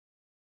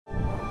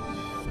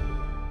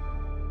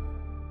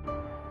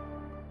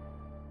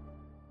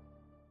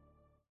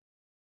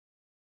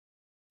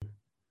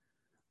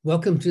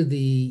Welcome to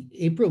the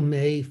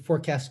April-May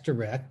Forecast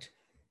Direct,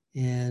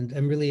 and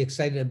I'm really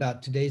excited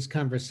about today's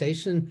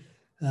conversation.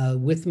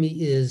 With me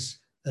is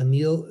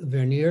Emile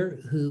Vernier,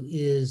 who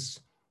is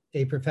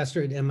a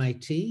professor at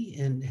MIT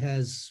and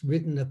has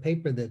written a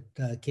paper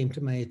that came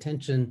to my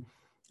attention,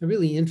 a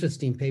really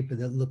interesting paper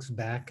that looks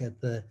back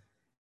at the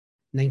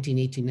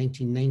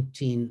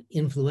 1918-1919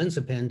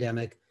 influenza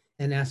pandemic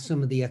and asks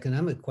some of the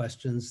economic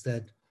questions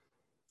that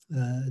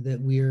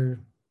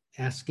we're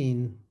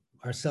asking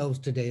ourselves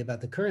today about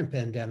the current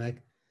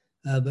pandemic,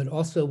 but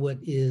also what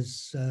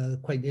is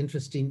quite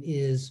interesting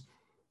is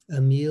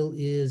Emile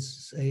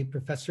is a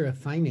professor of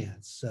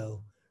finance.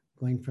 So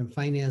going from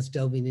finance,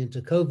 delving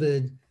into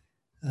COVID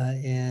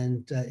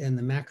and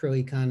the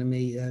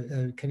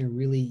macroeconomy, kind of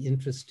really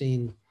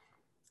interesting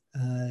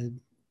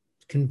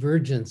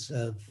convergence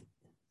of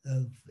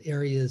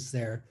areas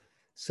there.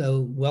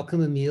 So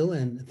welcome, Emile,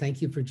 and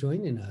thank you for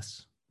joining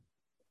us.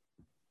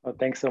 Well,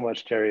 thanks so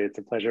much, Jerry. It's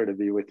a pleasure to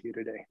be with you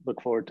today.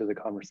 Look forward to the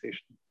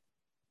conversation.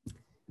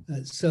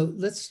 So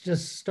let's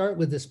just start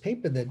with this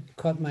paper that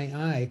caught my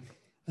eye,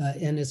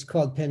 and it's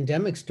called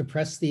Pandemics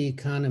Depress the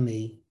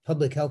Economy,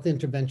 Public Health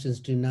Interventions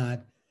Do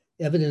Not,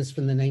 Evidence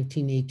from the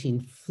 1918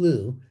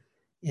 Flu.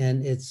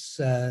 And it's,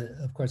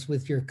 of course,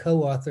 with your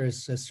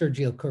co-authors,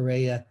 Sergio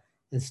Correa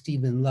and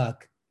Stephen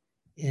Luck.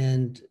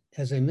 And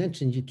as I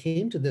mentioned, you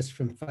came to this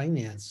from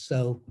finance.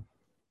 So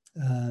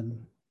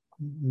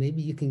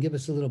maybe you can give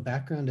us a little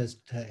background as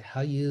to how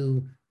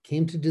you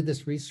came to do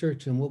this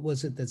research and what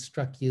was it that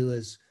struck you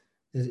as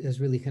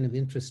really kind of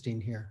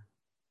interesting here?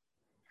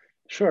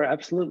 Sure,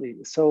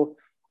 absolutely. So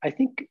I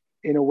think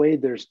in a way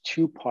there's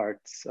two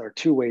parts or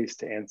two ways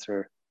to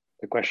answer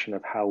the question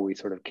of how we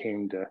sort of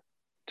came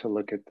to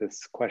look at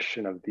this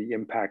question of the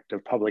impact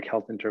of public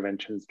health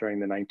interventions during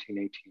the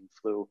 1918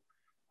 flu.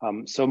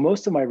 So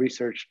most of my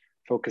research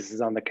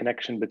focuses on the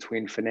connection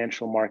between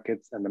financial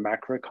markets and the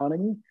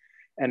macroeconomy,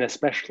 and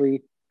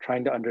especially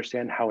trying to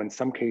understand how in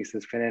some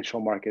cases financial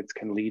markets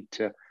can lead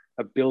to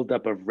a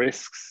buildup of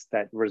risks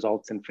that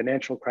results in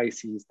financial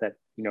crises that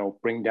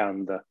bring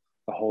down the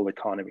whole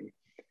economy.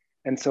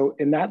 And so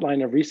in that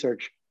line of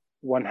research,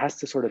 one has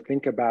to sort of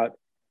think about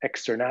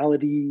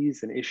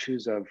externalities and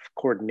issues of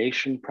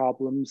coordination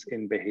problems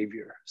in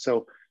behavior.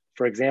 So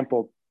for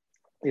example,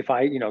 if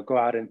I go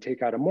out and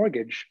take out a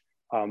mortgage,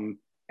 and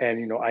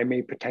I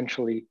may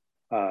potentially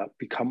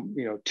become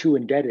too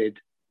indebted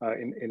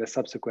in a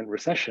subsequent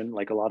recession,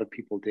 like a lot of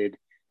people did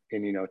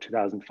in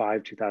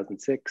 2005,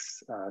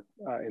 2006,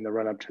 in the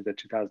run-up to the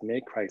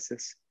 2008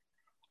 crisis.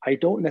 I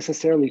don't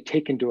necessarily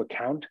take into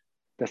account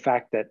the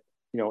fact that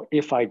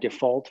if I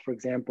default, for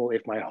example,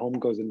 if my home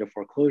goes into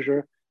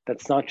foreclosure,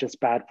 that's not just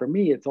bad for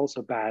me, it's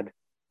also bad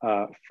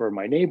for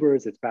my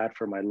neighbors, it's bad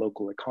for my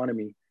local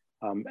economy.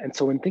 And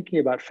so when thinking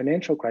about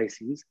financial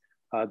crises,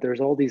 there's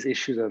all these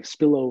issues of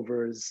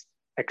spillovers,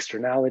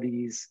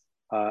 externalities,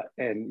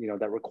 and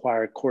that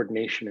require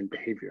coordination and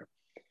behavior.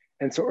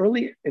 And so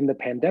early in the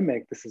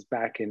pandemic, this is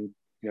back in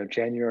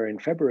January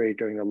and February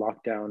during the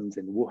lockdowns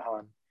in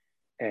Wuhan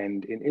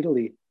and in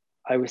Italy,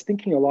 I was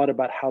thinking a lot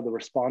about how the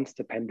response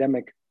to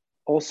pandemic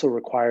also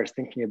requires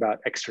thinking about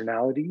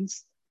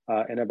externalities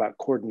and about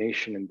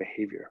coordination and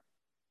behavior.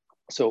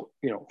 So,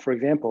 for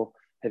example,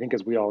 I think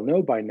as we all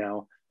know by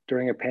now,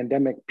 during a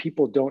pandemic,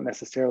 people don't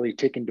necessarily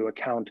take into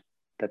account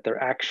that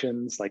their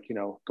actions, like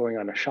going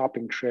on a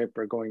shopping trip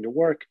or going to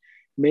work,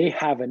 may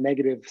have a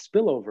negative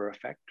spillover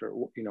effect, or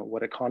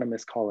what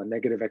economists call a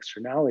negative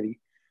externality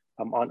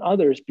on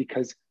others,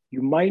 because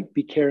you might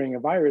be carrying a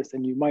virus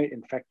and you might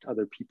infect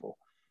other people.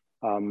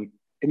 And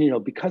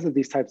because of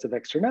these types of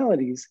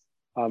externalities,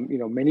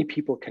 many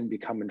people can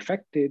become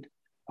infected,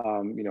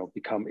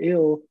 become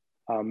ill,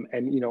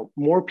 and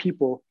more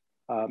people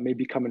may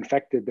become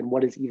infected than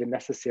what is even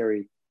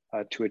necessary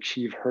to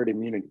achieve herd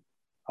immunity.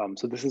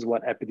 So this is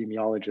what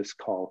epidemiologists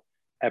call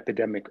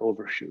epidemic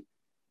overshoot.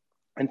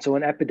 And so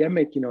an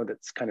epidemic,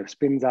 that's kind of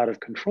spins out of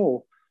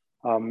control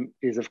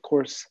is of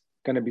course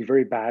going to be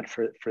very bad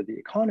for the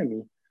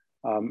economy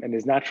and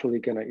is naturally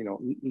going to,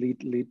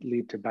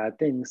 lead to bad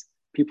things.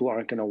 People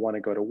aren't going to want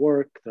to go to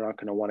work. They're not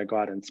going to want to go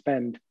out and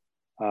spend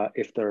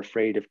if they're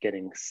afraid of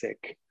getting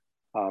sick.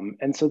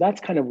 And so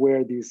that's kind of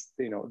where these,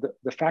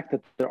 the fact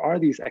that there are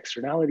these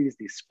externalities,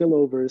 these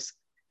spillovers,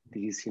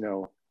 these,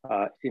 the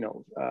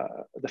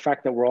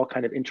fact that we're all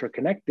kind of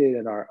interconnected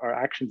and our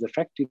actions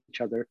affect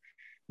each other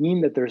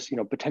mean that there's,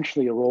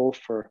 potentially a role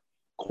for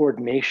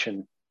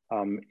coordination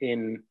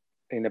in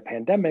a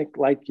pandemic,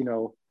 like,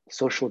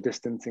 social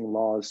distancing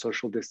laws,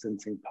 social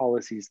distancing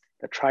policies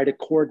that try to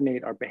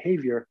coordinate our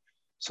behavior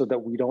so that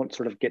we don't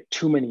sort of get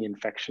too many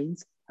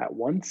infections at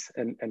once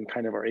and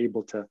kind of are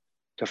able to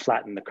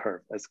flatten the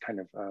curve, as kind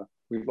of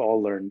we've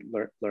all learned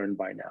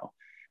by now.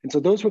 And so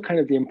those were kind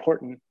of the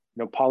important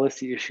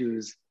policy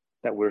issues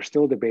that we're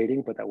still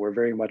debating, but that were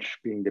very much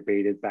being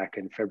debated back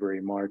in February,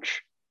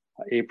 March,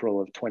 April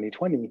of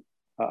 2020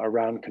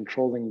 around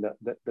controlling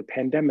the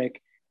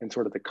pandemic and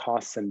sort of the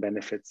costs and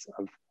benefits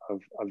of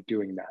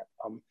doing that.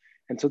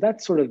 And so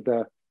that's sort of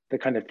the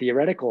kind of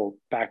theoretical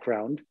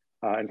background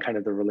and kind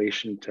of the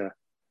relation to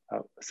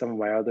some of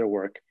my other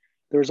work,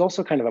 there was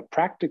also kind of a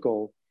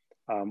practical,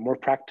 more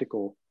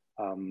practical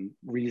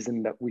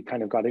reason that we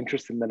kind of got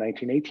interested in the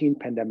 1918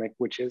 pandemic,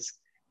 which is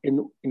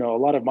in a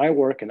lot of my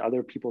work and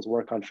other people's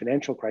work on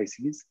financial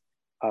crises,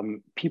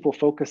 people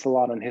focus a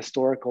lot on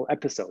historical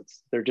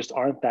episodes. There just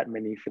aren't that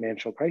many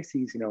financial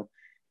crises.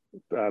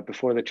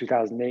 Before the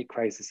 2008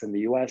 crisis in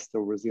the US,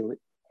 there was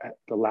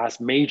the last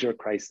major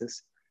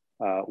crisis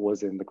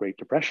was in the Great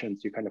Depression.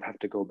 So you kind of have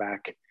to go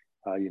back,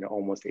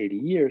 almost 80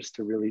 years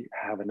to really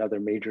have another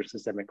major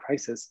systemic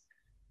crisis.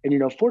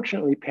 And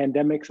fortunately,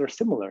 pandemics are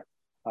similar.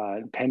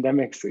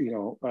 Pandemics,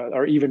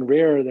 are even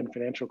rarer than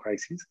financial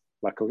crises,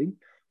 luckily.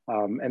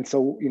 And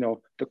so,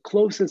 the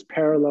closest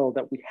parallel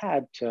that we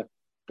had to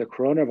the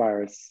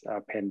coronavirus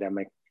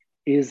pandemic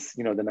is,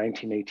 the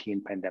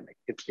 1918 pandemic.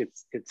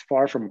 It's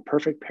far from a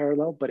perfect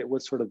parallel, but it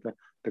was sort of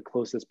the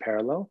closest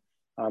parallel.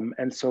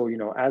 And so,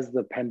 as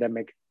the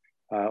pandemic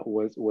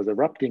was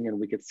erupting and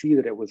we could see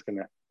that it was going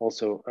to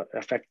also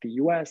affect the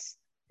US,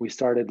 we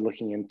started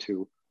looking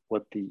into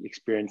what the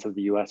experience of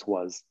the US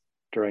was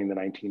during the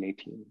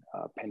 1918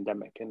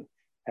 pandemic.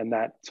 And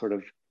that sort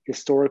of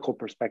historical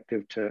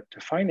perspective to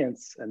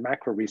finance and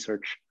macro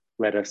research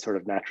led us sort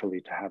of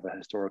naturally to have a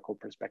historical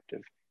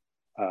perspective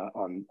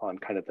on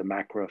kind of the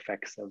macro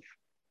effects of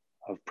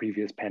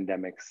previous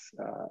pandemics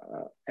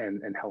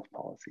and health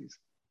policies.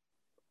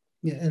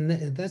 Yeah,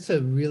 and that's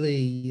a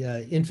really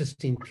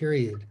interesting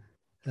period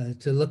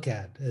to look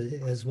at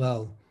as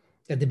well.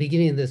 At the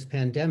beginning of this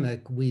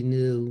pandemic, we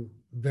knew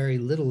very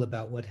little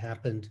about what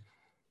happened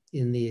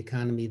in the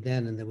economy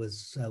then, and there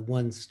was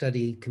one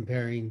study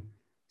comparing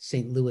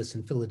St. Louis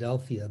and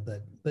Philadelphia,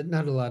 but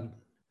not a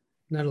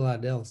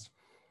lot else.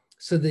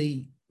 So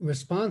the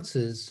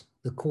responses,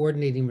 the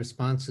coordinating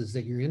responses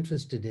that you're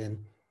interested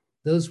in,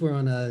 those were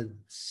on a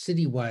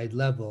citywide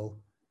level,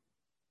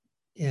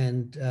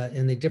 and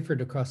they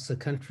differed across the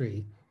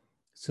country.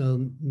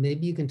 So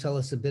maybe you can tell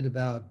us a bit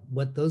about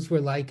what those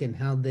were like and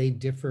how they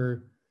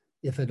differ,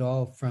 if at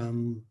all,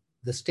 from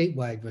the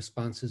statewide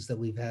responses that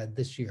we've had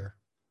this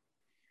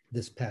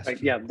past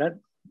year. Yeah,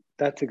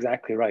 that's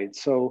exactly right.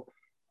 So,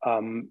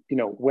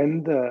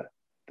 when the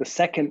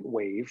second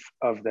wave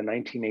of the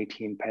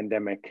 1918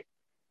 pandemic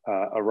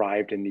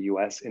arrived in the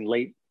US in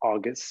late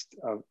August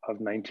of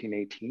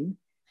 1918,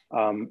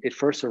 it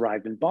first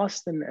arrived in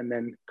Boston and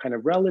then kind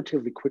of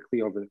relatively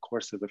quickly over the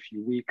course of a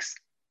few weeks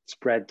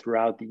spread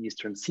throughout the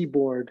Eastern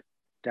Seaboard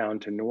down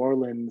to New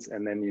Orleans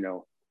and then,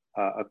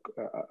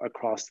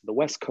 across to the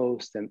West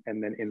Coast and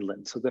then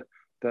inland. So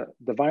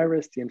the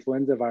virus, the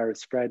influenza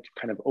virus, spread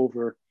kind of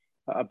over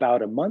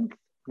about a month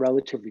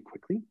relatively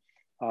quickly.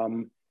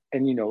 And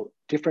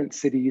different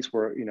cities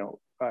were,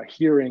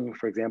 hearing,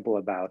 for example,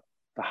 about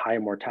the high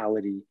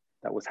mortality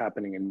that was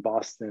happening in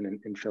Boston and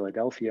in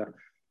Philadelphia,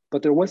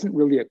 but there wasn't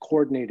really a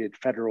coordinated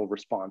federal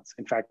response.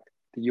 In fact,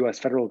 the US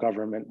federal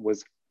government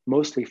was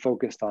mostly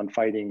focused on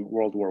fighting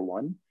World War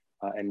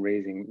I and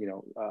raising,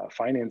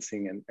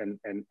 financing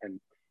and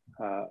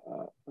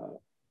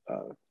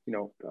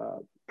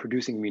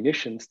producing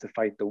munitions to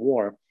fight the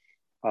war.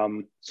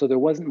 So there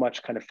wasn't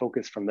much kind of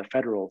focus from the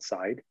federal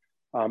side.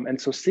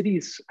 And so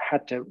cities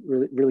had to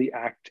really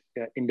act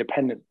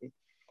independently.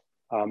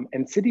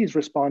 And cities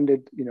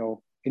responded,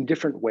 in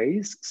different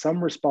ways.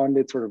 Some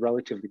responded sort of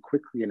relatively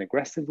quickly and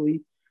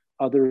aggressively.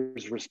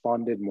 Others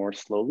responded more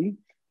slowly,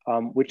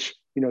 which,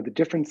 the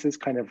differences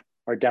kind of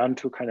are down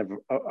to kind of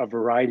a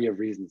variety of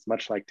reasons,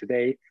 much like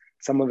today.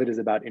 Some of it is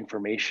about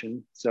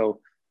information. So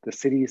the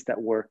cities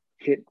that were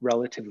hit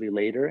relatively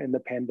later in the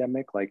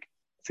pandemic, like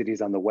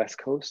cities on the West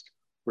Coast,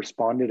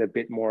 responded a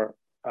bit more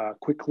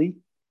quickly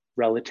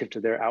relative to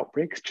their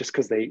outbreaks, just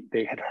because they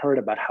had heard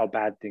about how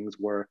bad things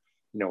were,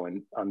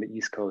 on the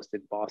East Coast,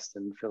 in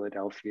Boston,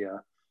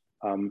 Philadelphia.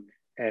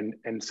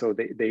 And so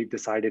they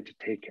decided to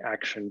take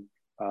action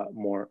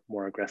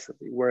more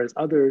aggressively. Whereas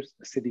other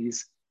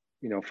cities,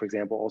 for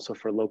example, also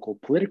for local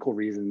political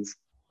reasons,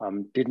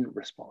 didn't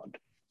respond.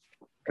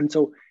 And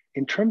so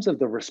in terms of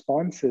the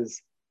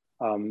responses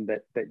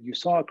that you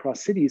saw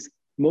across cities,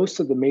 most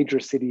of the major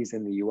cities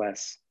in the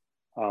US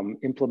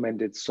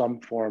implemented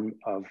some form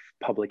of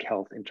public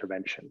health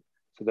intervention.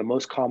 So the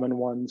most common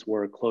ones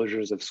were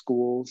closures of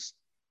schools,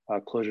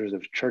 closures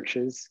of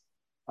churches,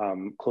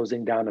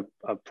 closing down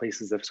of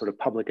places of sort of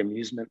public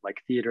amusement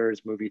like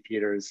theaters, movie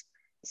theaters,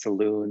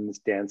 saloons,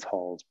 dance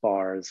halls,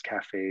 bars,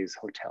 cafes,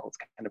 hotels,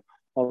 kind of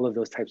all of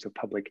those types of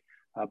public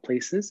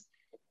places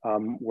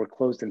were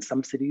closed in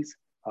some cities.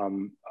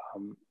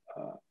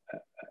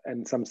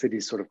 And some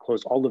cities sort of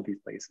closed all of these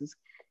places.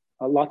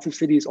 Lots of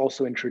cities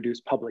also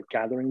introduced public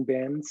gathering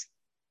bans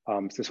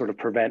to sort of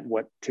prevent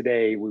what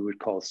today we would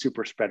call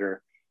super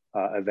spreader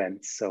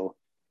events. So,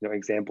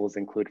 examples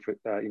include,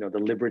 the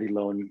Liberty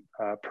Loan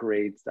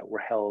parades that were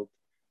held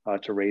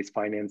to raise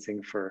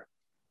financing for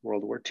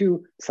World War II.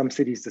 Some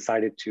cities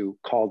decided to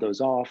call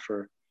those off,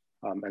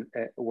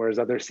 whereas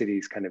other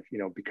cities kind of,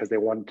 because they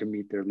wanted to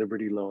meet their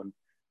Liberty Loan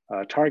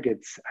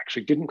targets,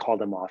 actually didn't call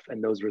them off,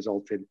 and those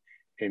resulted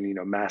in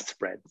mass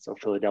spread. So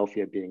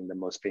Philadelphia being the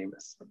most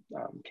famous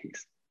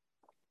case.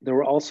 There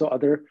were also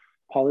other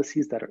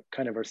policies that are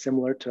kind of are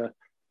similar to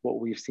what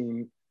we've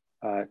seen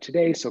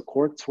today. So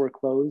courts were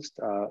closed,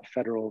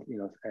 federal,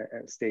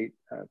 state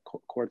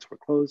courts were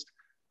closed,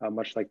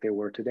 much like they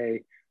were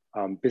today.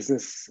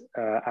 Business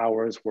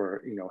hours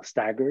were,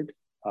 staggered,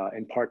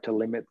 in part to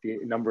limit the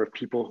number of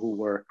people who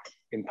were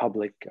in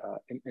public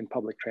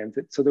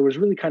transit. So there was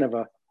really kind of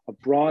a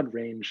broad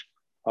range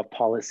of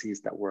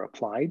policies that were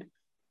applied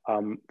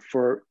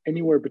for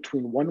anywhere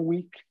between 1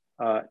 week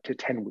to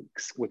 10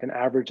 weeks, with an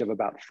average of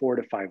about 4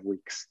 to 5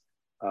 weeks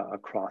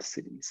across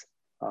cities.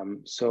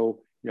 So,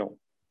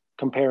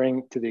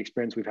 comparing to the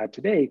experience we've had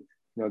today,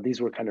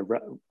 these were kind of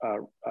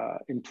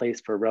in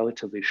place for a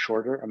relatively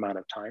shorter amount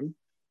of time.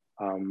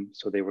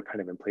 So they were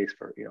kind of in place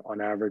for,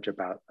 on average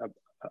about a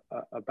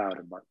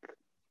month.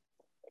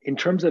 In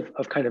terms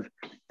of kind of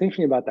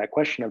thinking about that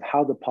question of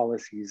how the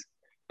policies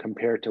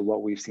compare to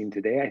what we've seen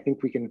today, I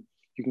think you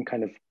can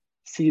kind of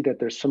see that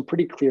there's some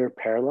pretty clear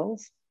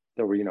parallels.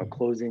 There were,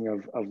 closing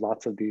of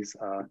lots of these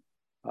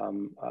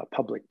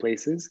public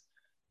places.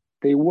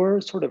 They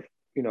were sort of,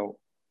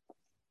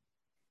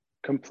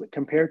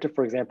 compared to,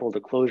 for example,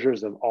 the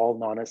closures of all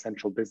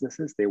non-essential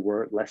businesses, they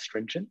were less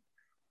stringent.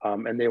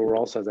 And they were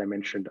also, as I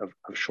mentioned, of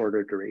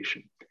shorter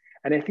duration.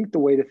 And I think the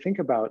way to think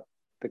about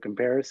the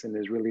comparison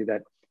is really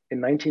that in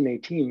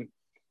 1918,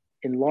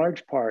 in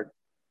large part,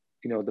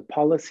 the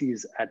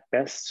policies at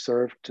best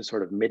served to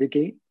sort of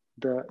mitigate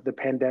the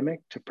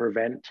pandemic, to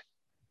prevent,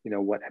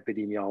 what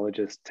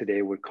epidemiologists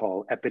today would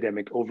call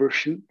epidemic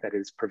overshoot, that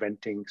is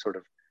preventing sort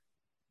of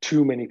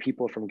too many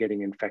people from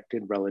getting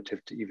infected relative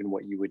to even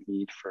what you would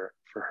need for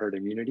herd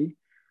immunity.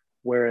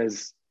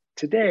 Whereas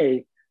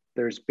today,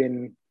 there's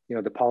been,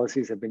 the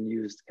policies have been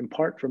used in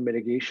part for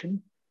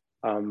mitigation,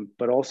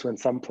 but also in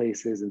some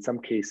places, in some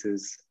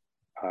cases,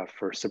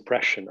 for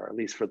suppression, or at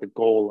least for the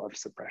goal of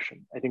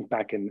suppression. I think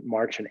back in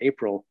March and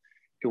April,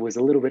 it was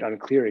a little bit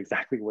unclear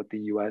exactly what the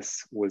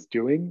US was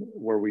doing.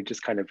 Were we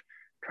just kind of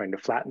trying to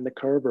flatten the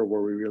curve, or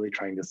were we really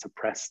trying to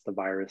suppress the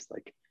virus?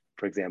 Like,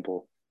 for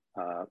example,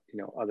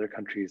 other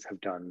countries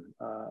have done,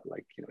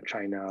 like,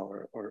 China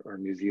or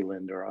New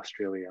Zealand or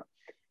Australia.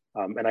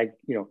 And I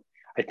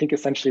think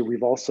essentially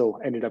we've also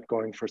ended up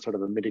going for sort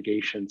of a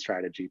mitigation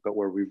strategy, but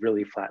where we've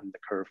really flattened the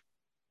curve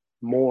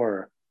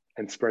more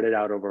and spread it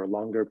out over a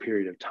longer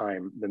period of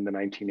time than the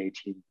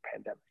 1918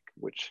 pandemic,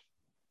 which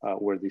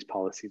where these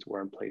policies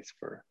were in place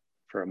for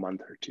a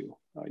month or two,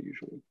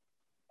 usually.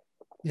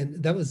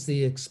 And that was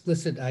the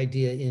explicit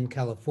idea in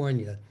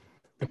California.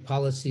 The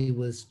policy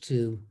was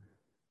to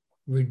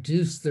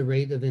reduce the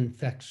rate of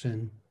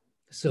infection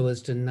so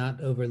as to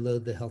not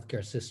overload the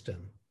healthcare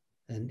system.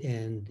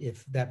 And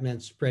if that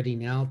meant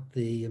spreading out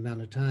the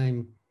amount of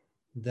time,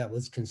 that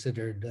was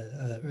considered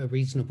a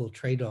reasonable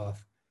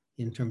trade-off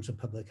in terms of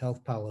public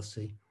health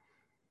policy.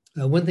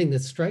 One thing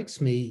that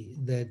strikes me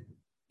that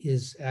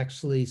is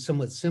actually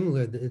somewhat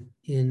similar, that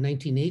in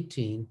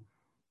 1918,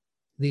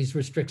 these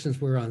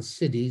restrictions were on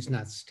cities,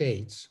 not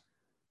states,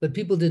 but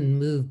people didn't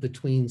move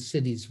between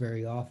cities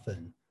very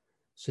often.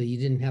 So you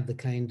didn't have the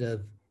kind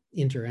of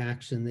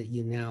interaction that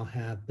you now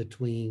have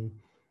between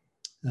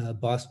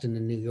Boston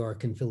and New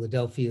York and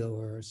Philadelphia,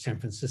 or San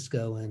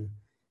Francisco and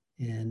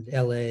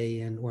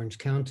LA and Orange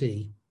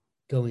County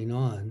going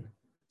on.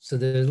 So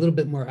they're a little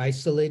bit more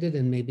isolated,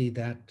 and maybe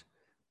that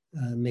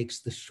makes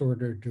the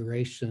shorter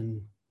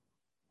duration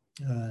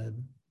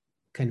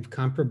kind of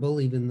comparable,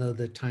 even though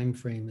the time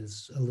frame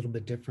is a little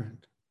bit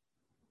different.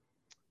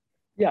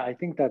 Yeah, I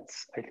think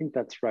that's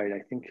right. I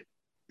think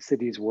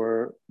cities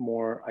were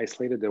more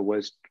isolated. There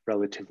was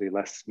relatively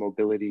less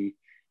mobility.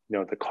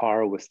 The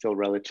car was still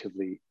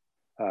relatively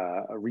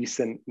a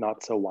recent,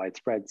 not so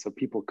widespread, so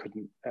people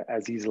couldn't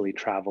as easily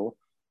travel.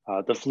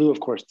 The flu, of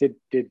course,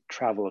 did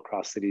travel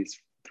across cities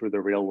through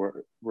the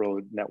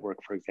railroad network,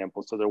 for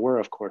example. So there were,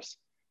 of course,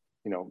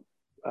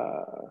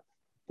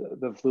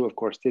 the flu, of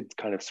course, did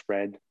kind of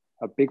spread.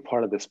 A big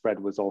part of the spread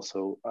was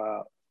also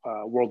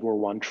World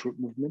War I troop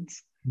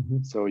movements.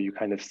 Mm-hmm. So you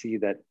kind of see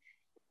that,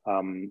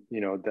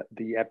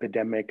 the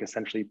epidemic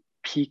essentially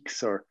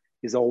peaks or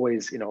is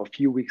always, a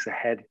few weeks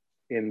ahead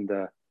in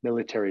the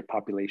military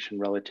population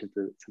relative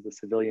to the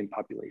civilian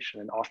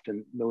population. And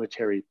often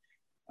military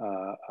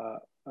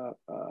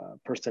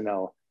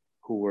personnel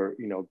who were,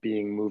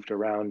 being moved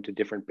around to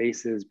different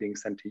bases, being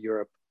sent to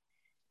Europe,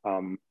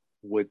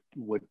 would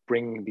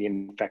bring the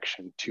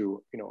infection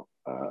to,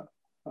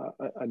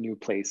 a new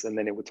place, and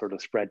then it would sort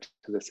of spread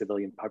to the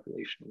civilian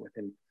population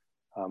within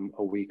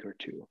a week or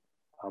two.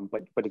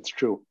 But it's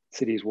true,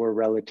 cities were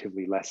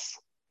relatively less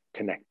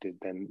connected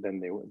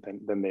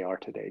than they are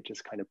today,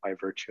 just kind of by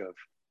virtue of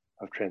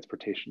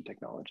transportation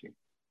technology.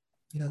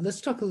 Yeah,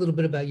 let's talk a little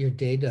bit about your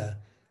data,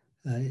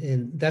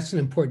 and that's an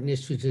important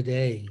issue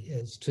today,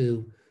 as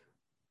to,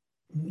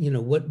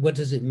 what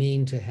does it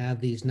mean to have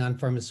these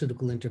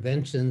non-pharmaceutical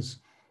interventions?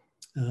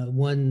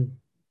 One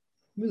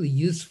really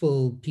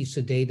useful piece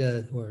of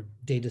data or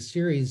data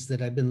series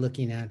that I've been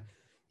looking at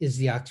is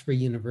the Oxford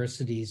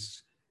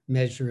University's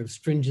measure of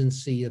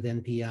stringency of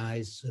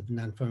NPIs, of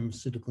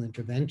non-pharmaceutical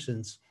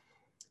interventions.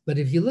 But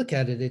if you look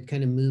at it, it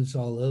kind of moves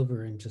all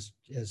over. And just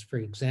as, for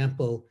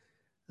example,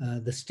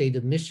 the state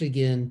of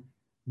Michigan,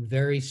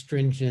 very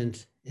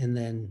stringent, and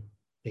then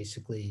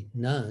basically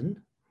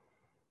none.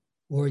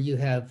 Or you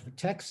have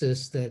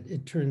Texas that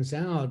it turns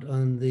out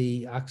on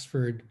the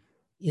Oxford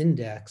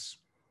Index,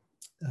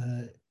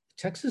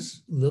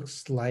 Texas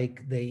looks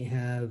like they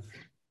have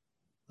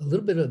a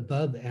little bit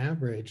above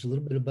average, a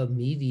little bit above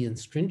median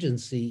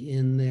stringency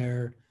in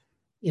their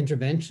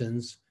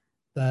interventions,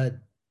 but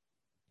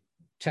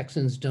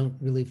Texans don't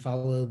really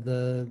follow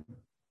the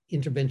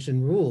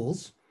intervention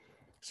rules.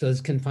 So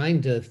it's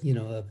confined to,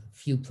 a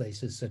few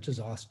places such as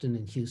Austin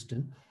and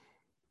Houston.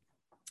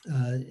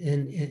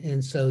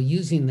 And so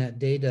using that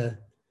data,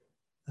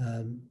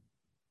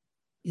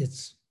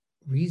 it's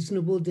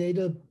reasonable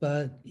data,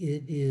 but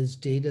it is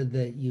data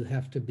that you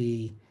have to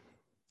be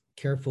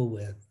careful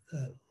with.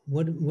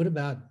 What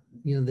about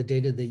the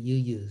data that you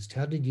used?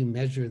 How did you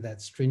measure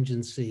that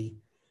stringency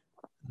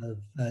of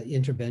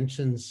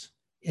interventions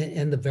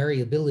and the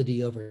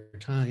variability over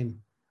time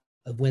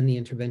of when the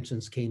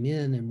interventions came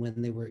in and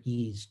when they were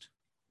eased?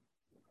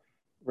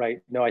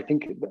 Right. No, I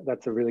think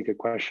that's a really good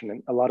question.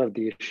 And a lot of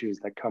the issues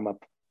that come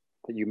up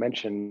that you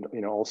mentioned,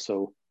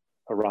 also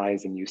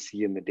arise and you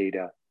see in the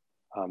data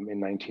in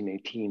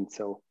 1918.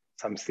 So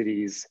some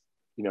cities,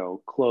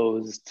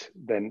 closed,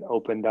 then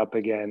opened up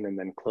again, and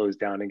then closed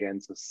down again.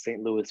 So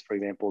St. Louis, for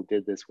example,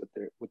 did this with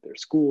their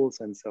schools,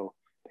 and so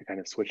they kind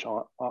of switch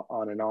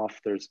on and off.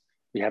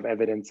 We have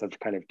evidence of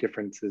kind of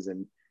differences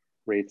in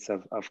rates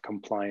of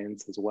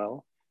compliance as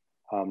well.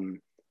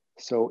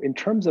 So in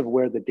terms of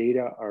where the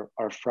data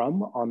are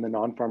from on the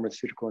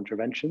non-pharmaceutical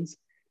interventions,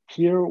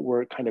 here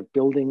we're kind of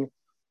building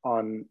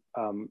on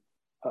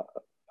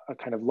a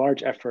kind of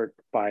large effort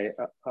by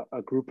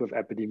a group of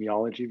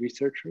epidemiology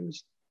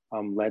researchers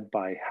led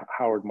by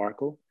Howard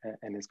Markle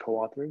and his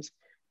co-authors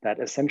that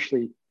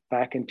essentially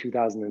back in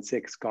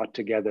 2006 got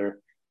together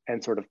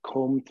and sort of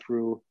combed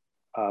through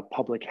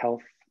public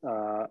health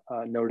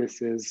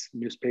notices,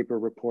 newspaper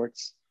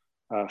reports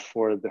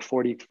for the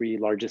 43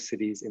 largest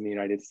cities in the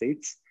United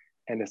States,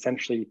 and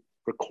essentially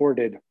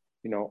recorded,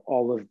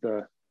 all of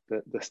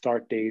the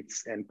start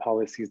dates and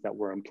policies that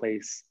were in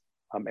place,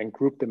 and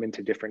grouped them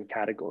into different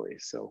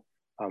categories. So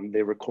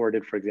they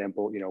recorded, for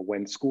example,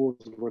 when schools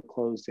were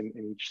closed in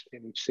each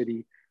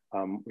city,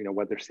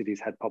 whether cities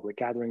had public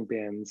gathering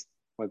bans,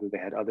 whether they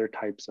had other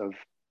types of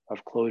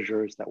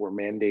closures that were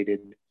mandated.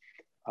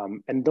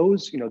 And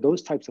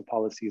those types of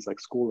policies like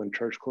school and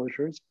church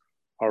closures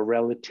are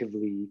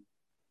relatively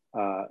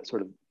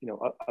sort of,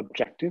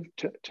 objective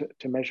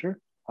to measure.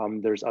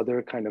 There's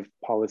other kind of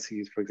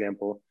policies, for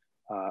example,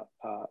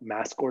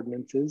 mask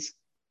ordinances,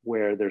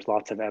 where there's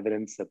lots of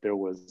evidence that there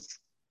was,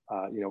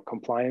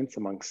 compliance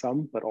among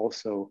some, but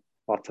also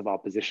lots of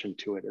opposition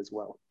to it as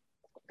well.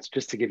 So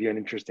just to give you an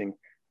interesting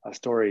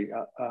story,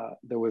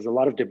 there was a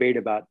lot of debate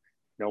about,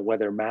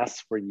 whether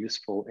masks were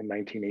useful in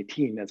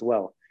 1918 as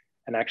well.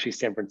 And actually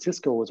San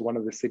Francisco was one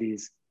of the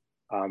cities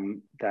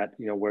that,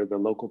 where the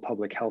local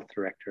public health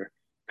director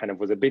kind of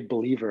was a big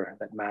believer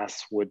that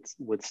masks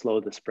would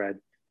slow the spread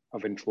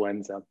of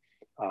influenza.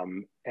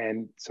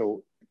 And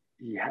so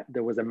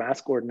there was a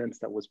mask ordinance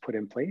that was put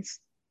in place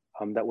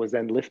that was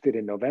then lifted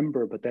in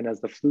November, but then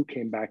as the flu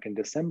came back in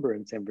December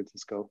in San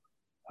Francisco,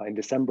 in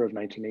December of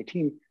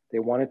 1918, they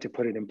wanted to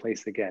put it in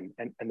place again.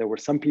 And there were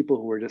some people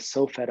who were just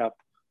so fed up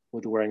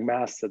with wearing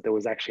masks that there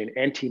was actually an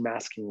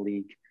anti-masking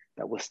league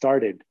that was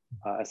started,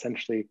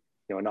 essentially,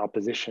 in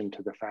opposition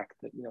to the fact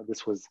that,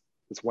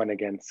 this went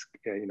against,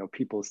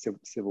 people's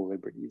civil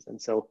liberties. And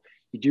so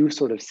you do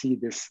sort of see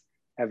this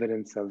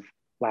evidence of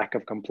lack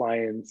of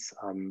compliance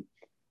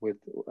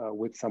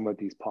with some of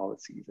these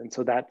policies. And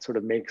so that sort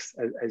of makes,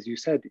 as you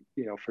said,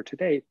 for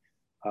today,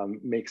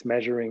 makes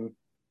measuring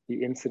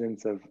the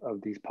incidence of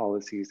these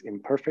policies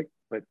imperfect,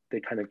 but they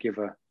kind of give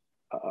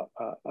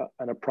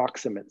an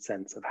approximate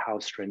sense of how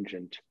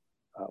stringent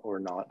or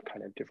not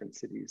kind of different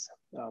cities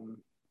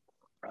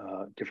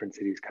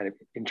kind of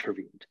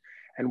intervened.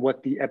 And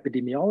what the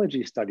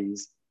epidemiology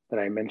studies that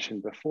I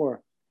mentioned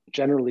before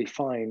generally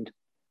find,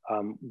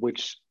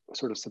 which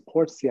sort of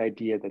supports the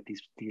idea that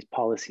these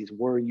policies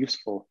were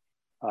useful,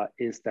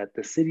 is that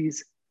the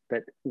cities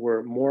that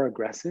were more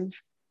aggressive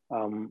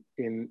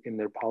in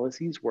their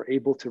policies were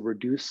able to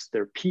reduce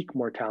their peak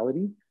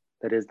mortality,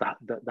 that is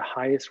the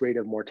highest rate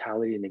of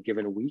mortality in a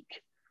given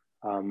week,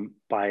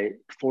 by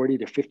 40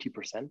 to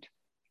 50%.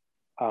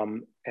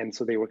 And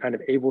so they were kind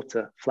of able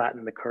to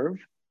flatten the curve.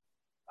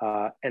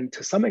 And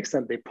to some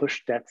extent, they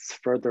pushed deaths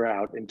further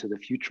out into the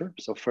future.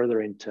 So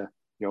further into,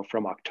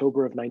 from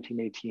October of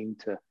 1918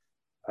 to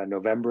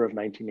November of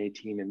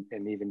 1918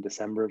 and even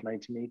December of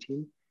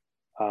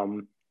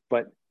 1918.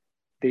 But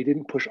they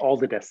didn't push all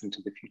the deaths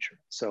into the future.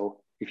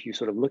 So if you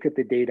sort of look at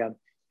the data,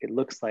 it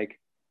looks like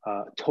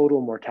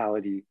total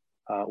mortality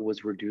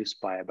was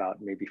reduced by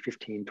about maybe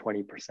 15,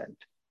 20%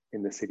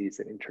 in the cities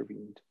that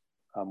intervened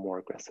more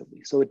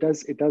aggressively. So it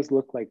does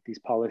look like these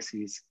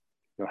policies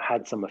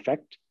had some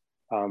effect,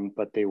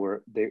 but they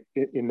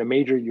in the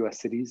major US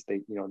cities,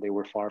 they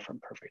were far from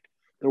perfect.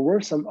 There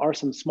are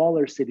some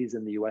smaller cities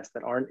in the US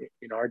that aren't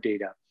in our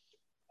data,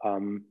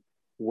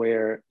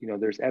 where, you know,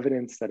 there's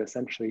evidence that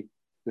essentially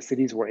the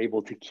cities were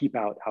able to keep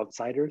out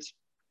outsiders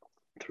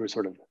through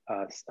sort of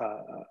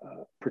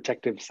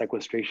protective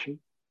sequestration,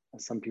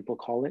 as some people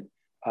call it,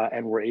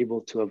 and were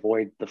able to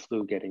avoid the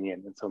flu getting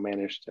in, and so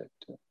managed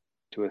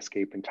to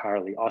escape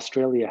entirely.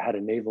 Australia had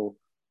a naval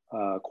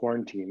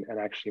quarantine and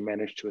actually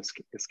managed to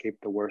escape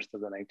the worst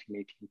of the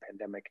 1918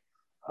 pandemic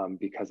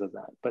because of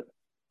that.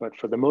 But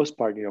for the most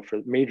part, you know,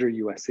 for major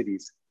U.S.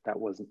 cities, that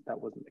wasn't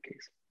the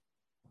case.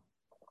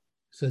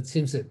 So it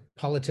seems that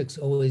politics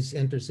always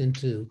enters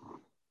into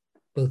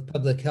both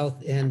public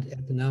health and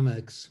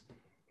economics.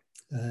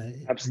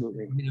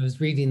 Absolutely. I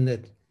was reading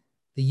that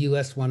the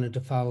U.S. wanted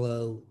to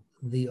follow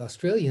the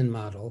Australian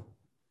model,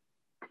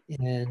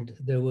 and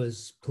there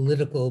was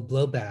political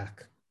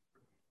blowback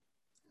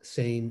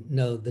saying,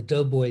 no, the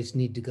doughboys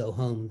need to go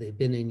home. They've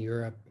been in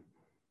Europe.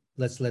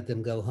 Let's let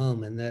them go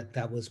home. And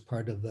that was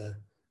part of a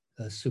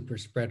super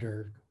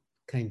spreader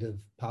kind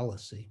of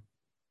policy.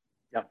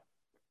 Yeah,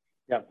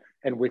 yeah.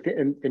 And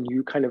within, and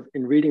you kind of,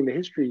 in reading the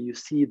history, you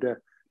see the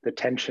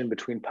tension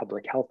between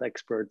public health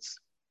experts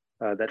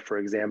that, for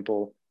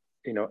example,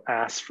 you know,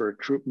 asked for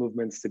troop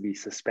movements to be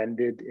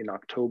suspended in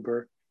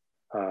October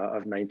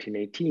of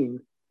 1918,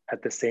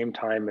 at the same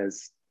time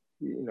as,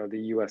 you know, the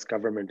U.S.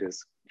 government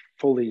is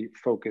fully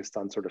focused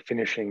on sort of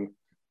finishing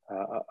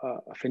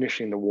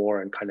the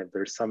war, and kind of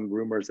there's some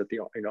rumors that the,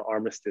 you know,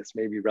 armistice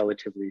may be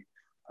relatively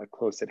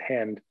close at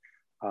hand.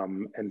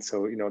 And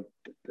so, you know,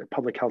 the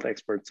public health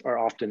experts are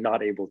often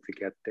not able to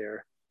get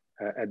their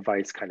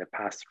advice kind of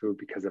passed through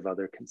because of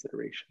other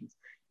considerations.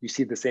 You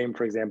see the same,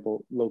 for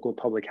example, local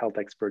public health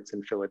experts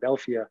in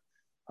Philadelphia,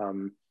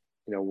 you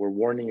know, were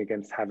warning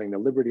against having the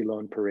Liberty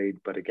Loan Parade,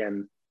 but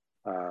again,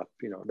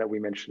 you know, that we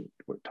mentioned,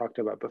 talked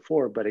about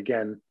before, but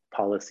again,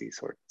 policy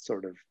sort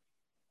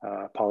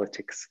of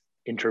politics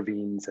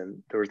intervenes, and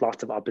there was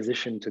lots of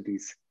opposition to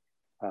these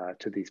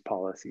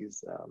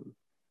policies.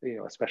 You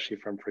know, especially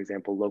from, for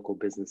example, local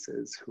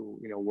businesses who,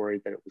 you know,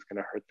 worried that it was going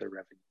to hurt their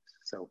revenues.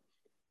 So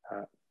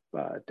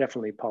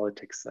definitely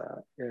politics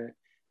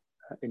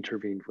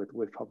intervened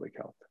with public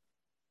health.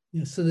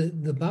 Yeah, so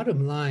the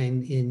bottom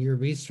line in your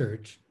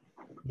research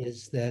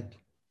is that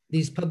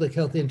these public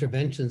health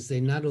interventions,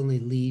 they not only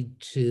lead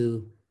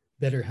to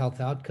better health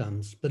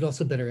outcomes, but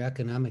also better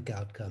economic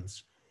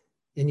outcomes.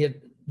 And yet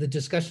the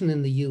discussion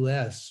in the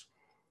US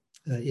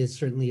is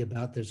certainly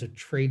about there's a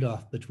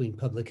trade-off between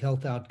public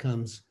health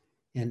outcomes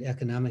and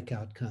economic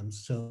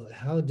outcomes. So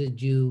how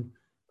did you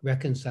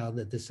reconcile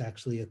that this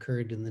actually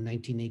occurred in the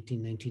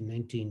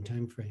 1918-1919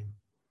 timeframe?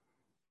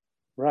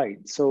 Right.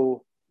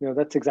 So, you know,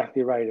 that's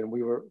exactly right. And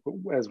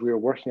as we were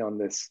working on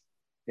this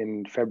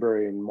in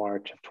February and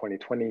March of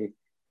 2020,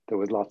 there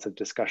was lots of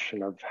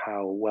discussion of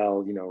how,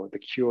 well, you know, the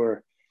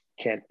cure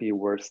can't be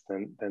worse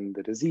than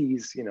the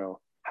disease. You know,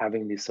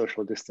 having these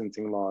social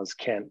distancing laws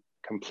can't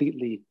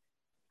completely,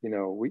 you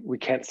know, we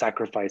can't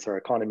sacrifice our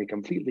economy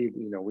completely.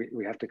 You know,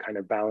 we have to kind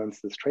of balance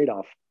this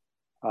trade-off.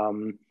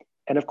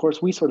 And of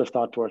course, we sort of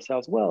thought to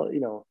ourselves, well, you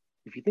know,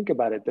 if you think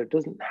about it, there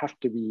doesn't have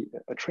to be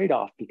a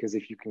trade-off, because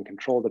if you can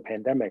control the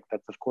pandemic,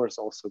 that's of course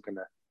also going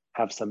to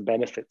have some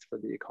benefits for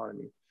the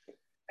economy.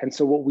 And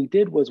so what we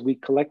did was we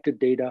collected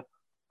data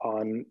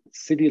on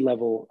city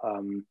level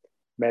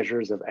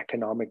measures of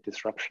economic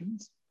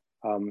disruptions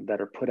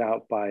that are put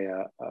out by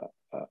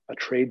a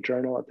trade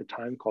journal at the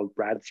time called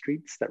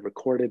Bradstreet's, that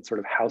recorded sort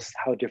of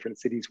how different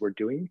cities were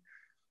doing.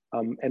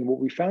 And what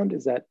we found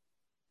is that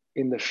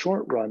in the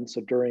short run, so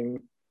during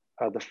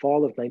the fall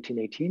of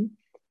 1918,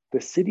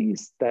 the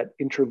cities that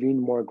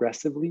intervened more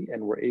aggressively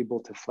and were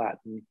able to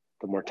flatten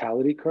the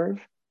mortality curve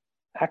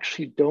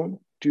actually don't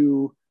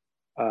do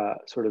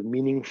sort of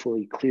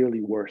meaningfully,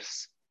 clearly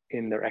worse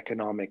in their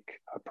economic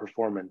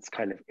performance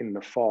kind of in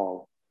the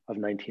fall of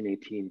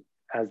 1918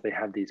 as they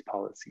have these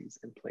policies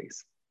in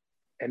place.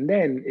 And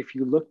then if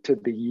you look to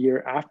the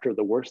year after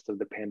the worst of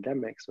the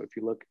pandemic, so if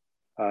you look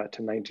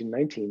to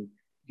 1919,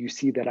 you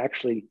see that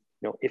actually,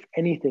 you know, if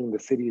anything, the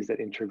cities that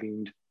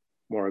intervened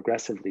more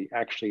aggressively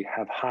actually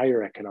have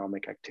higher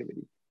economic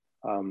activity,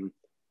 you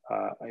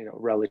know,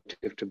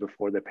 relative to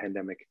before the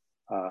pandemic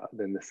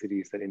than the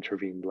cities that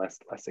intervened less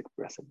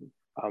aggressively.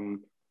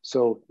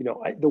 So, you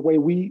know, the way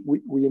we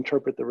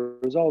interpret the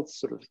results,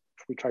 sort of,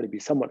 we try to be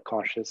somewhat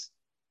cautious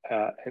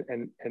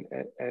and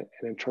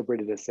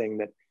interpret it as saying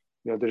that,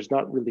 you know, there's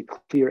not really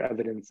clear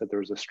evidence that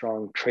there's a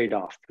strong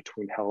trade-off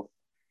between health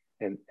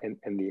and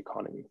the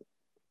economy.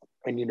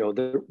 And, you know,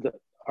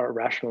 our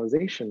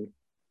rationalization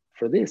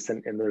for this,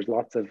 and there's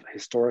lots of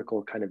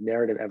historical kind of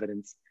narrative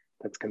evidence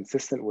that's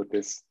consistent with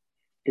this,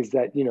 is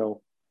that, you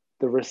know,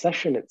 the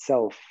recession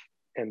itself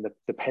and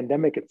the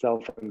pandemic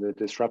itself and the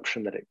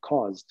disruption that it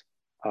caused,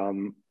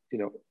 you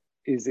know,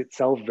 is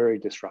itself very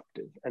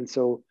disruptive. And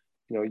so,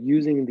 you know,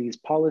 using these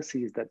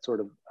policies that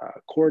sort of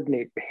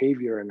coordinate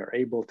behavior and are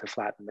able to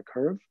flatten the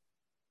curve,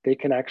 they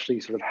can actually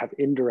sort of have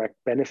indirect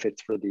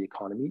benefits for the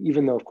economy,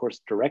 even though, of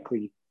course,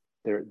 directly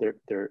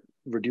they're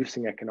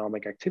reducing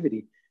economic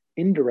activity.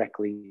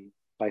 Indirectly,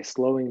 by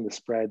slowing the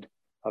spread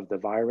of the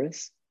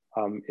virus,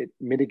 it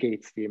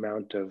mitigates the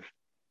amount of,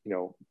 you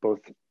know, both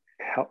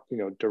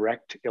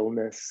direct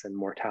illness and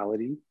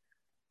mortality,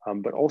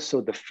 but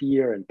also the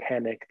fear and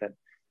panic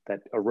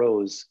that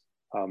arose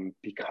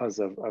because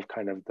of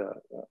kind of the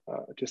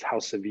just how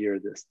severe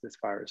this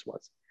virus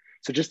was.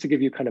 So just to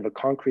give you kind of a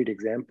concrete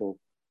example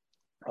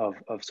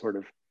of sort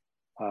of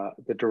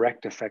the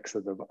direct effects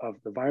of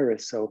the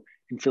virus. So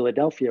in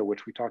Philadelphia,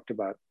 which we talked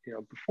about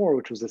before,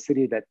 which was a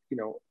city that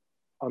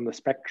on the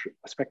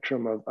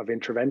spectrum of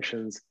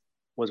interventions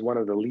was one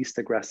of the least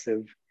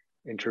aggressive,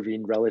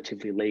 intervened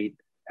relatively late,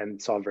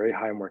 and saw very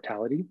high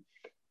mortality.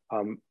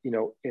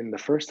 In the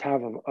first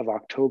half of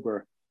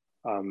October,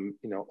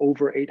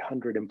 over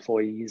 800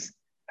 employees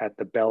at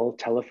the Bell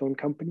Telephone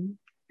Company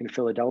in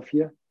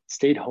Philadelphia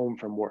stayed home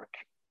from work,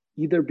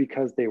 either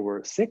because they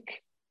were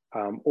sick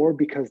or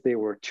because they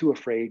were too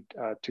afraid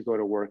to go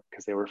to work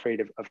because they were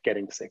afraid of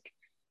getting sick.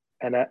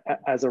 And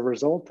as a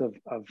result of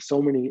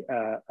so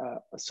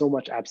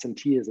much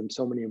absenteeism,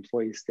 so many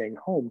employees staying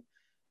home,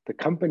 the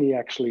company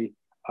actually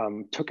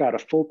took out a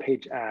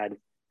full-page ad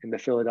in the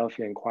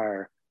Philadelphia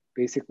Inquirer,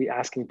 basically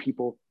asking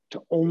people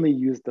to only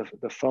use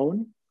the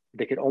phone.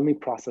 They could only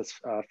process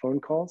phone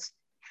calls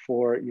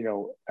for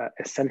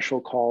essential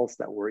calls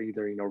that were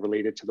either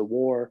related to the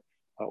war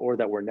or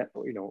that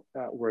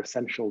were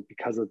essential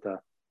because of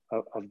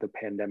the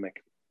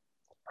pandemic.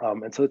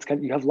 And so it's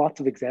you have lots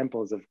of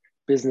examples of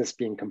business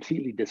being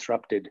completely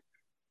disrupted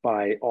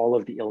by all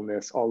of the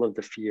illness, all of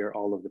the fear,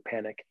 all of the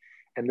panic.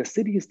 And the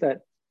cities that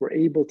were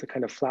able to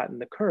kind of flatten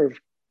the curve,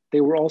 they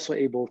were also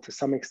able to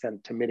some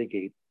extent to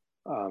mitigate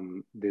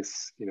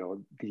these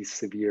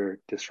severe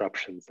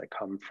disruptions that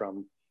come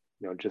from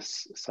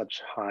just such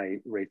high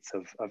rates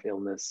of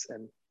illness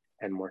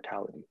and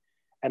mortality.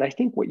 And I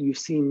think what you've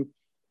seen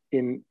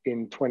in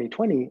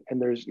 2020,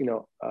 and there's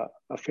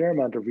a fair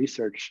amount of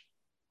research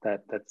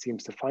that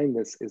seems to find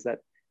this, is that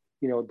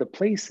the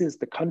places,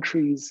 the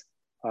countries,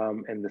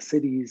 and the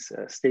cities,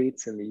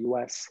 states in the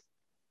US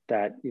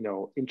that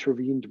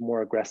intervened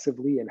more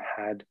aggressively and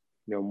had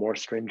more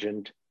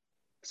stringent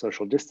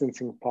social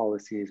distancing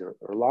policies or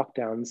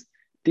lockdowns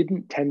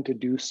didn't tend to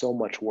do so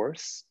much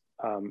worse.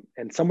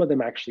 And some of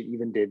them actually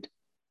even did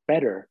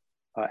better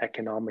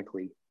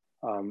economically.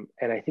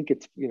 And I think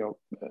it's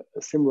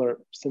a similar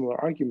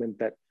argument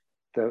that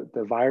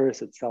the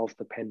virus itself,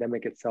 the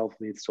pandemic itself,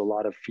 leads to a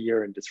lot of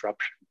fear and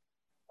disruption.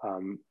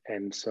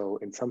 And so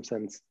in some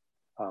sense,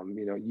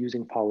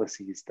 using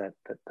policies that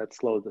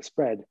slow the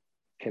spread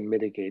can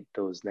mitigate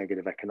those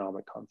negative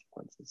economic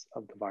consequences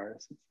of the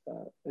virus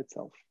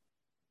itself.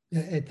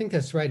 I think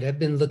that's right. I've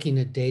been looking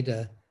at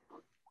data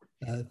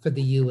for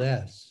the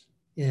US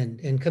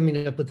and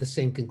coming up with the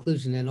same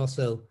conclusion, and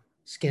also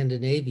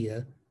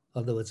Scandinavia,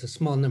 although it's a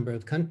small number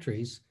of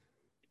countries.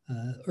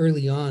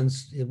 Early on,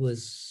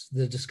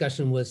 the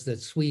discussion was that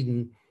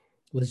Sweden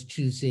was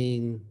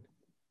choosing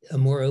a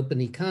more open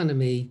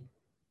economy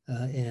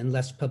and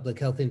less public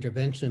health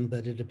intervention,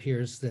 but it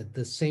appears that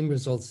the same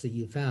results that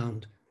you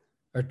found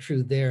are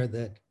true there,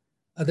 that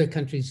other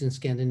countries in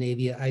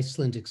Scandinavia,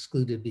 Iceland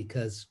excluded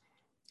because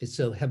it's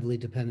so heavily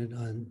dependent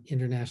on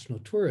international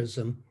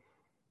tourism.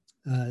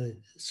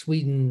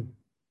 Sweden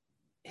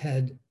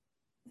had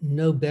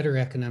no better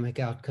economic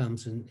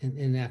outcomes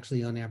and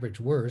actually on average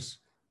worse,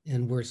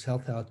 and worse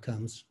health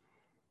outcomes.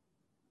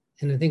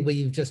 And I think what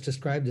you've just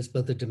described is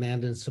both a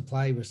demand and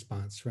supply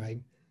response, right?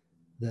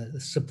 The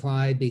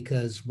supply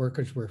because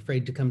workers were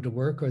afraid to come to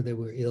work or they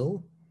were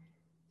ill,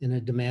 and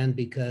a demand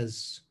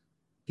because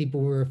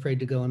people were afraid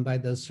to go and buy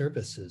those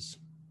services.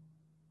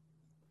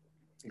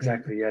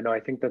 Exactly. Yeah, no, I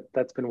think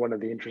that's been one of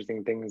the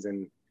interesting things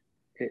in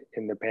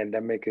the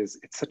pandemic is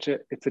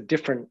it's a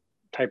different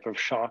type of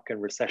shock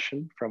and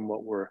recession from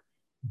what we're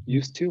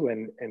used to,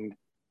 and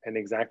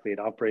exactly, it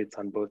operates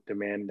on both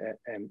demand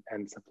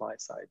and supply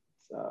sides.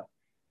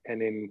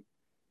 And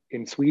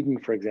in Sweden,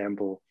 for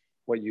example,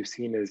 what you've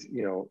seen is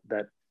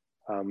that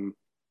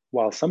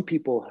while some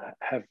people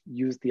have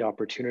used the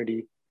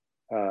opportunity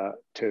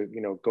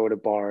to go to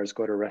bars,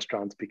 go to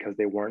restaurants because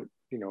they weren't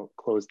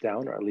closed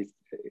down, or at least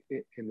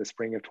in the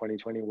spring of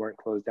 2020 weren't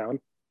closed down,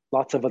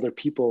 lots of other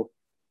people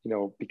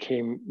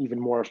became even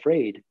more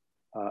afraid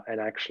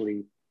and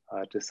actually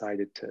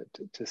decided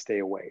to stay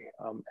away.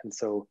 And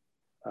so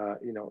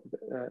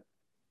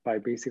by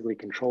basically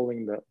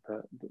controlling the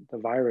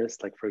virus,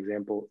 like for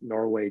example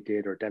Norway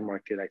did or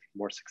Denmark did, I think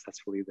more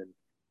successfully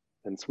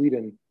than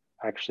Sweden,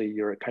 actually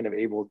you're kind of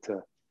able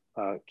to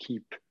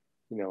keep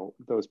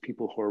those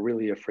people who are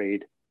really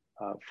afraid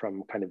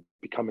from kind of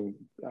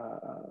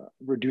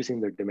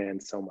reducing their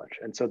demand so much.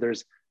 And so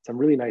there's some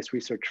really nice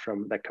research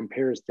that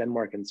compares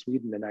Denmark and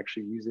Sweden and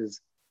actually uses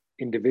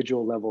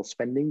individual level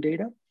spending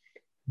data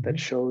that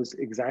shows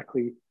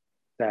exactly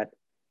that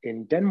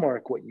in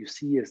Denmark, what you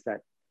see is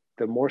that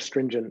the more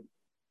stringent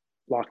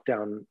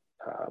lockdown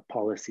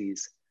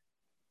policies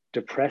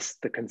depress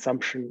the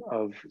consumption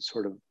of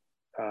sort of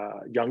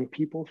young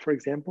people, for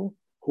example,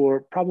 who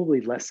are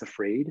probably less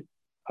afraid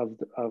of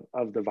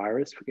the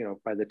virus.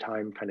 By the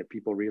time kind of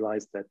people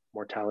realized that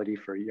mortality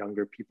for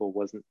younger people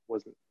wasn't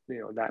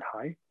that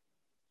high.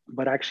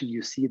 But actually,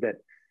 you see that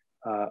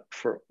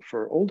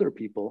for older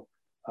people,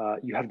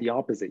 you have the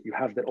opposite. You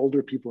have that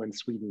older people in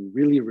Sweden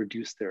really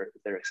reduced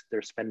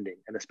their spending,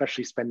 and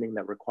especially spending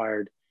that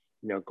required,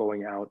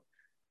 going out,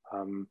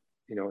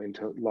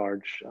 into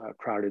large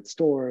crowded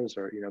stores,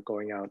 or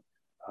going out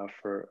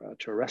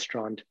to a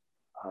restaurant,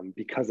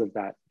 because of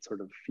that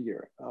sort of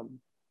fear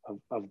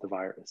of the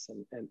virus,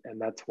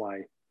 and that's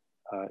why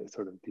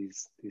sort of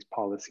these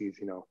policies,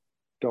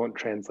 don't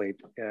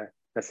translate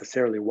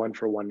necessarily one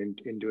for one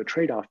into a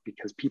trade-off,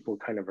 because people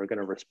kind of are going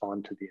to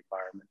respond to the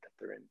environment that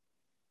they're in.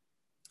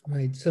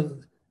 Right.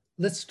 So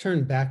let's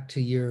turn back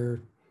to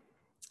your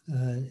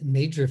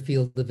major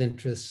field of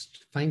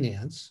interest,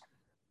 finance.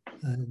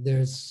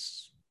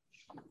 There's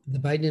the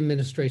Biden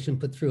administration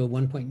put through a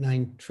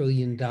 $1.9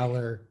 trillion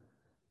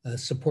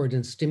support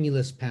and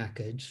stimulus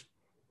package.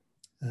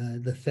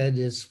 The Fed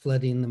is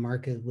flooding the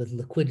market with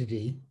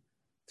liquidity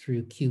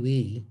through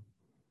QE.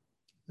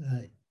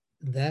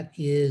 That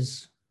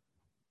is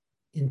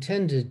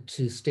intended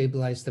to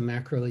stabilize the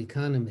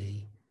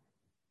macroeconomy,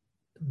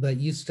 but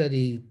you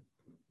study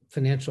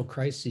financial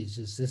crises.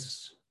 Is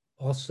this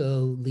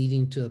also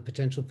leading to a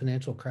potential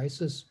financial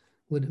crisis?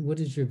 What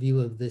is your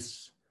view of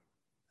this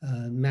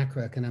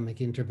macroeconomic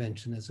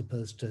intervention as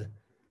opposed to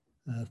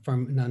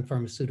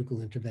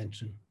non-pharmaceutical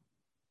intervention?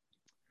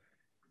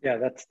 Yeah,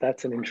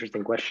 that's an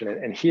interesting question,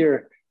 and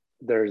here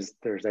there's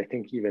I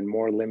think even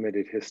more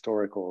limited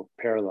historical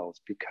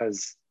parallels,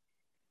 because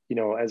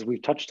as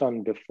we've touched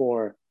on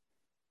before,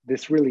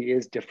 this really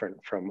is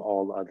different from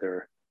all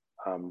other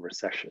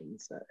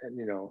recessions, and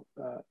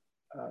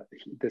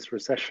this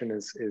recession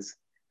is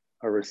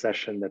a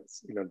recession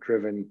that's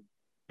driven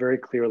very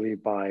clearly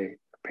by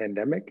a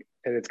pandemic,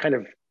 and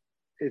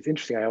it's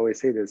interesting. I always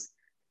say this: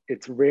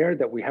 it's rare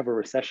that we have a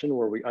recession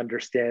where we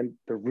understand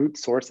the root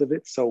source of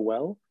it so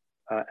well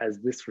as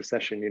this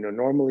recession.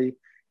 Normally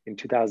in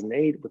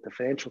 2008 with the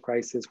financial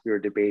crisis, we were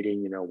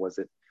debating, was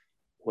it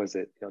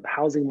the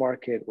housing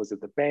market, was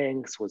it the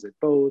banks, was it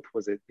both,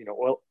 was it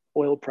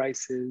oil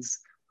prices,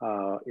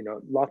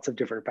 lots of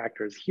different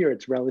factors. Here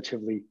it's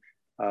relatively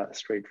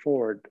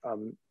straightforward,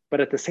 but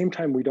at the same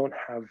time we don't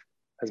have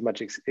as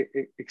much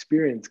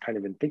experience kind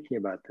of in thinking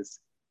about this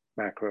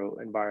macro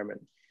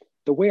environment.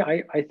 The way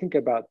I think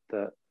about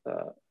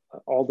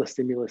all the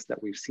stimulus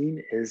that we've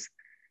seen is,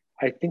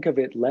 I think of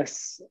it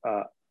less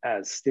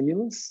as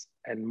stimulus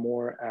and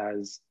more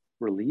as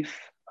relief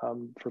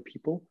for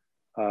people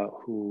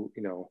who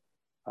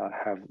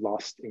have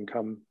lost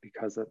income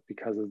because of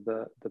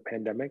the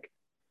pandemic,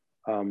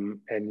 and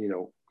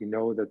we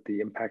know that the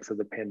impacts of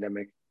the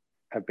pandemic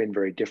have been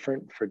very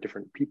different for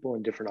different people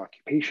in different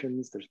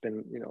occupations. There's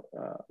been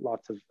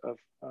lots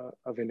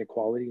of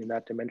inequality in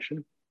that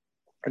dimension,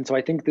 and so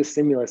I think this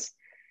stimulus,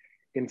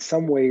 in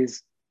some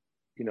ways,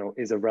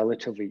 is a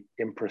relatively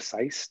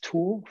imprecise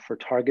tool for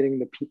targeting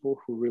the people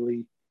who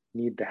really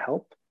need the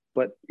help.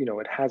 But,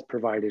 it has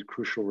provided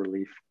crucial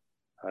relief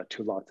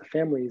to lots of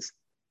families.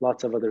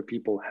 Lots of other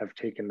people have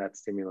taken that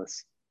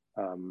stimulus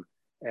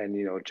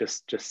and,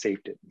 just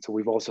saved it. So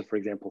we've also, for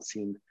example,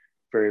 seen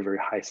very, very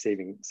high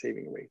saving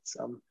rates.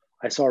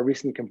 I saw a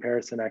recent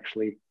comparison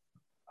actually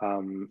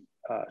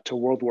to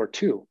World War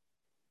II,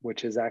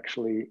 which is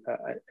actually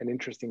an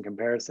interesting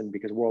comparison,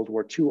 because World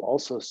War II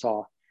also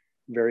saw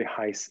very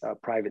high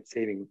private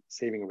saving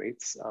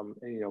rates.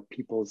 And,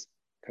 people's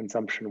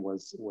consumption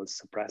was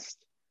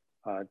suppressed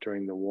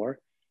during the war,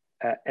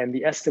 and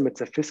the estimates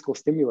of fiscal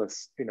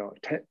stimulus,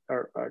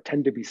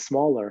 tend to be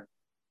smaller.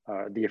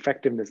 The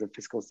effectiveness of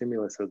fiscal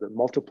stimulus, or the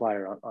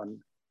multiplier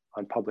on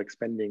public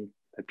spending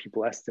that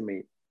people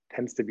estimate,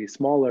 tends to be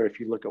smaller if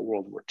you look at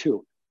World War II.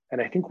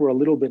 And I think we're a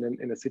little bit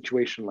in a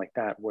situation like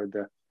that, where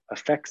the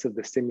effects of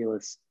the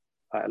stimulus,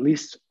 at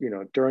least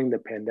during the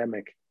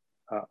pandemic,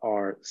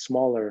 are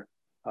smaller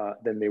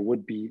than they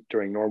would be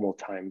during normal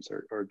times,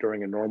 or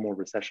during a normal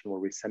recession where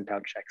we sent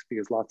out checks,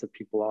 because lots of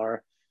people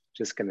are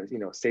just going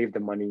to save the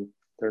money.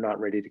 They're not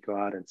ready to go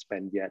out and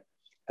spend yet.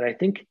 And I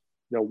think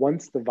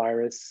once the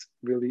virus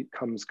really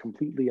comes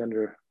completely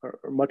under, or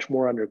much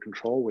more under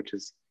control, which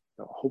is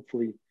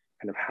hopefully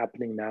kind of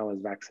happening now as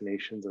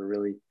vaccinations are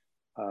really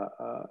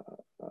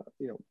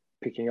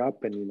picking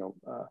up, and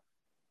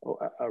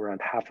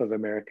around half of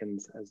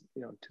Americans, as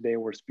today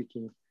we're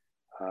speaking,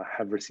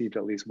 have received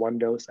at least one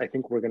dose. I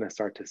think we're going to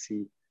start to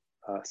see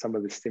some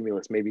of the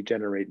stimulus maybe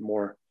generate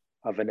more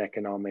of an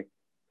economic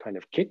kind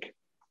of kick,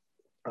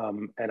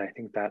 and I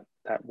think that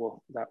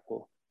will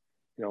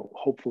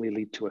hopefully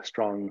lead to a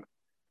strong,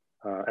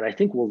 and I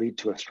think will lead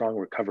to a strong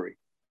recovery.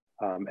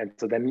 And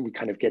so then we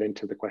kind of get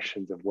into the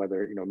questions of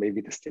whether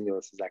maybe the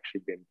stimulus has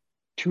actually been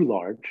too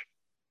large,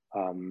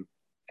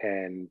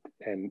 and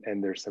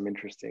there's some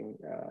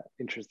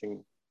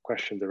interesting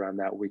questions around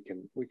that we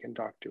can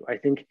talk to. I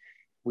think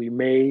we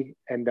may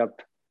end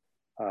up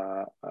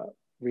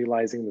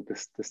realizing that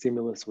the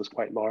stimulus was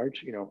quite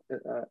large,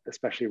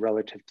 especially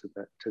relative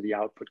to the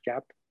output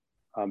gap,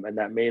 and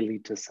that may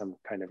lead to some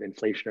kind of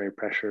inflationary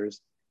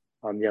pressures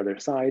on the other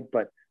side.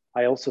 But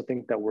I also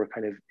think that we're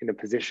kind of in a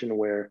position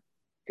where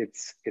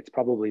it's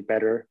probably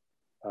better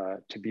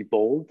to be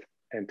bold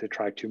and to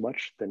try too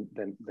much than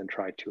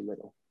try too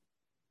little.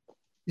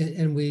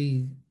 And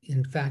we,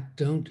 in fact,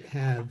 don't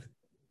have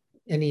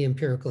any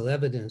empirical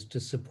evidence to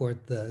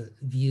support the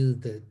view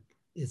that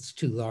it's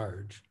too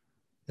large.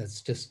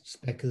 That's just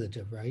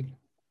speculative, right?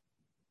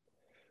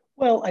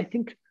 Well, I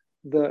think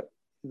the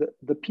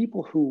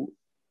people who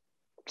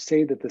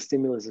say that the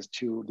stimulus is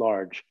too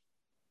large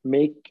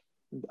make,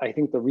 I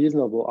think, the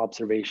reasonable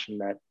observation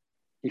that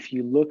if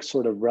you look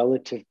sort of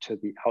relative to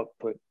the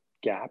output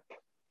gap,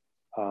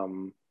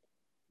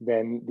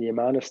 then the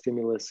amount of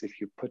stimulus, if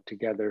you put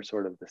together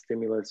sort of the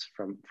stimulus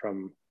from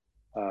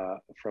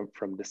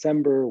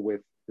December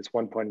with this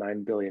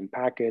 1.9 billion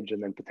package,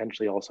 and then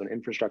potentially also an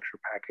infrastructure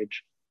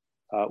package,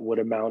 would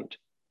amount,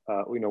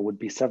 would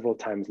be several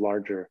times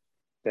larger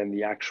than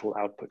the actual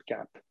output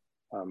gap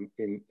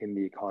in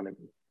the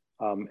economy.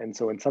 And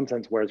so in some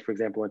sense, whereas for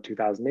example, in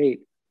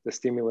 2008, the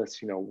stimulus,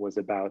 was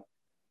about,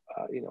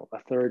 a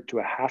third to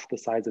a half the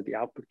size of the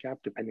output gap,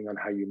 depending on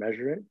how you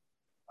measure it.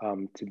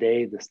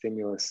 Today, the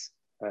stimulus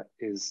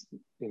is,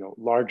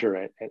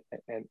 larger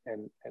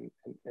and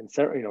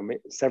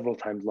several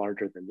times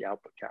larger than the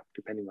output gap,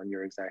 depending on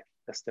your exact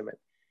estimate.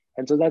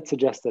 And so that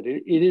suggests that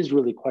it is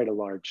really quite a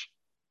large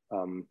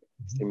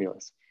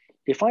stimulus.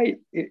 If I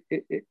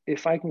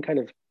can kind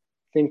of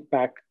think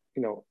back,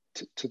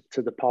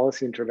 to the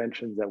policy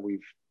interventions that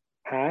we've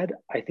had,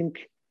 I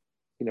think,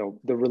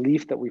 the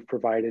relief that we've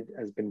provided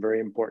has been very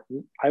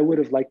important. I would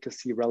have liked to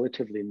see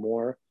relatively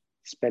more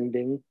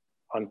spending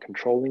on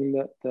controlling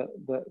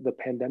the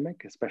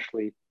pandemic,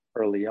 especially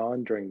early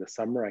on during the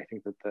summer. I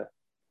think that the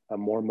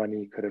more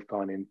money could have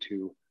gone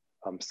into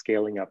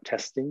scaling up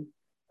testing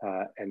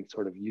and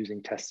sort of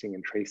using testing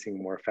and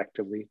tracing more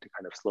effectively to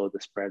kind of slow the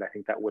spread. I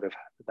think that would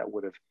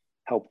have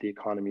helped the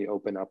economy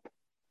open up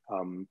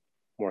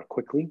more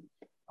quickly.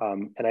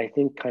 And I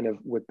think kind of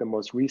with the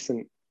most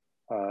recent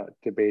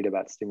debate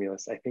about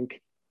stimulus, I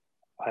think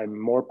I'm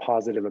more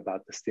positive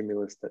about the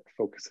stimulus that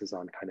focuses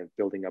on kind of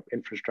building up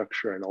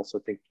infrastructure and also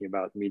thinking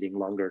about meeting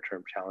longer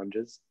term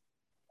challenges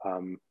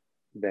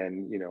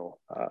than,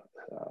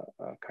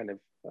 kind of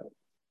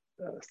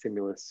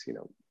stimulus,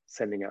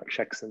 sending out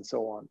checks and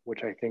so on,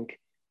 which I think,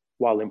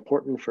 while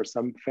important for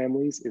some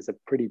families, is a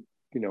pretty,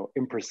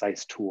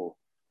 imprecise tool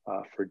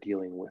for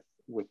dealing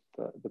with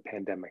the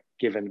pandemic,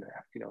 given,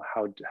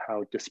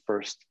 how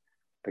dispersed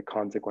the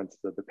consequences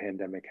of the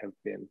pandemic have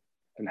been,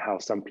 and how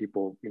some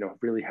people,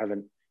 really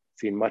haven't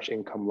seen much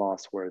income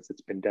loss, whereas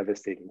it's been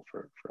devastating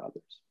for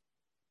others.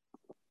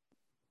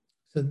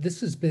 So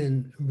this has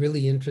been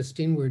really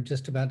interesting. We're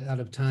just about out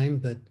of time,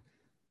 but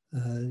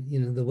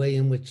the way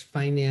in which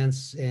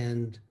finance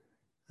and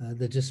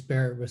the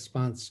disparate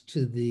response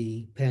to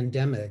the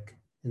pandemic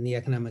and the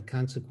economic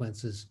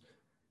consequences,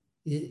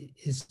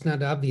 it's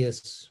not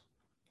obvious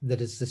that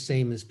it's the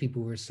same as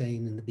people were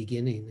saying in the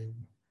beginning.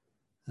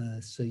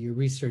 And so your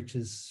research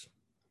is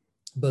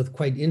both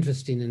quite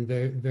interesting and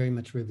very, very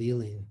much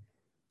revealing.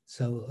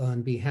 So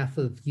on behalf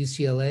of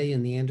UCLA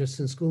and the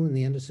Anderson School and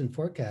the Anderson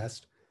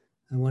Forecast,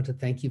 I want to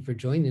thank you for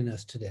joining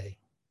us today.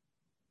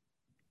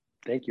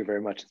 Thank you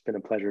very much. It's been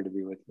a pleasure to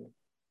be with you.